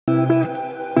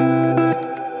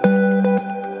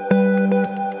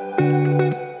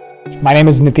My name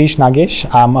is Nitish Nagesh.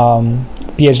 I'm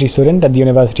a Ph.D. student at the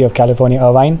University of California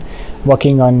Irvine,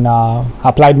 working on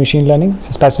applied machine learning.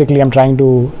 So specifically, I'm trying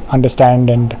to understand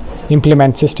and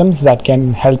implement systems that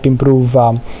can help improve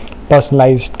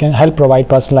provide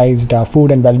personalized food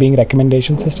and well-being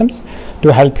recommendation systems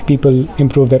to help people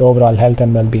improve their overall health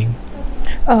and well-being.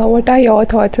 What are your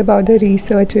thoughts about the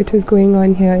research which is going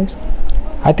on here?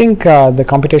 I think the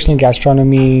computational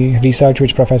gastronomy research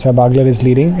which Professor Bagler is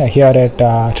leading here at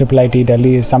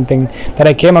IIIT-Delhi is something that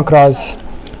I came across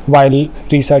while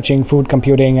researching food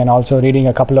computing and also reading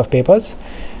a couple of papers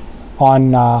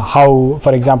on how,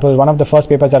 for example, one of the first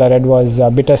papers that I read was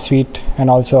bittersweet, and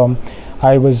also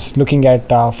I was looking at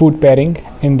food pairing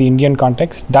in the Indian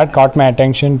context. That caught my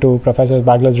attention to Professor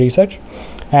Bagler's research,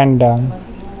 and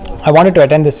I wanted to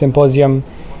attend this symposium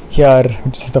here,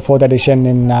 which is the 4th edition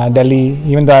in Delhi,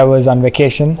 even though I was on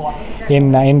vacation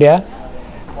in India.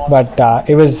 But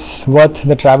it was worth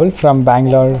the travel from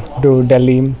Bangalore to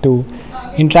Delhi to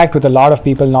interact with a lot of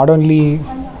people, not only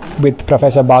with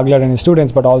Professor Bagler and his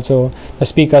students, but also the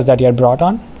speakers that he had brought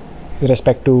on with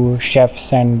respect to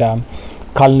chefs and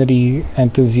culinary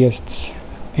enthusiasts,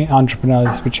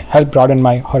 entrepreneurs, which helped broaden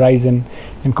my horizon.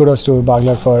 And kudos to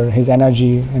Bagler for his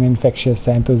energy and infectious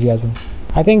enthusiasm.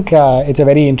 I think it's a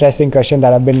very interesting question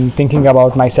that I've been thinking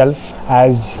about myself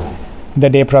as the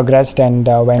day progressed, and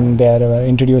when they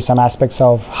introduced some aspects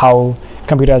of how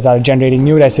computers are generating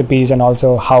new recipes and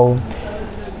also how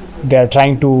they're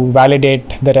trying to validate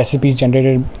the recipes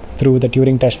generated through the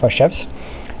Turing test for chefs.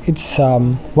 It's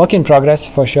work in progress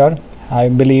for sure. I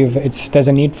believe there's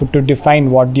a need to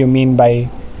define what do you mean by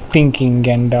thinking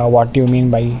and what do you mean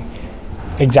by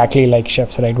exactly like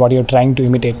chefs, right? What you're trying to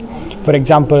imitate. For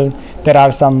example, there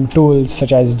are some tools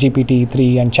such as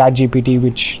GPT-3 and ChatGPT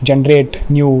which generate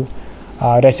new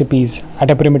recipes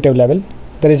at a primitive level.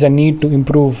 There is a need to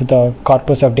improve the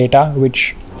corpus of data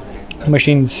which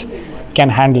machines can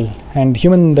handle, and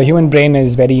the human brain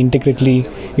is very intricately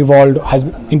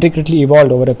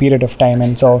evolved over a period of time,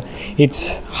 and so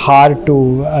it's hard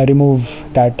to remove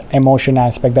that emotion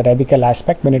aspect, that ethical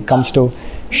aspect when it comes to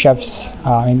chefs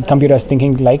and computers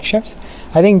thinking like chefs.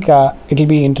 I think it'll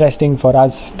be interesting for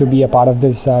us to be a part of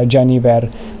this journey where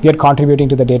we are contributing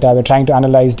to the data. We're trying to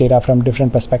analyze data from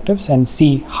different perspectives and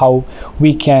see how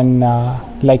we can,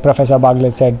 like Professor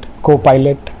Bagler said,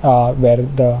 co-pilot, where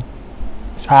the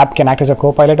app can act as a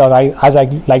co-pilot, or as I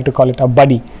like to call it, a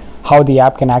buddy. How the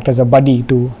app can act as a buddy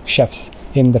to chefs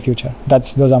in the future.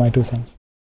 Those are my 2 cents.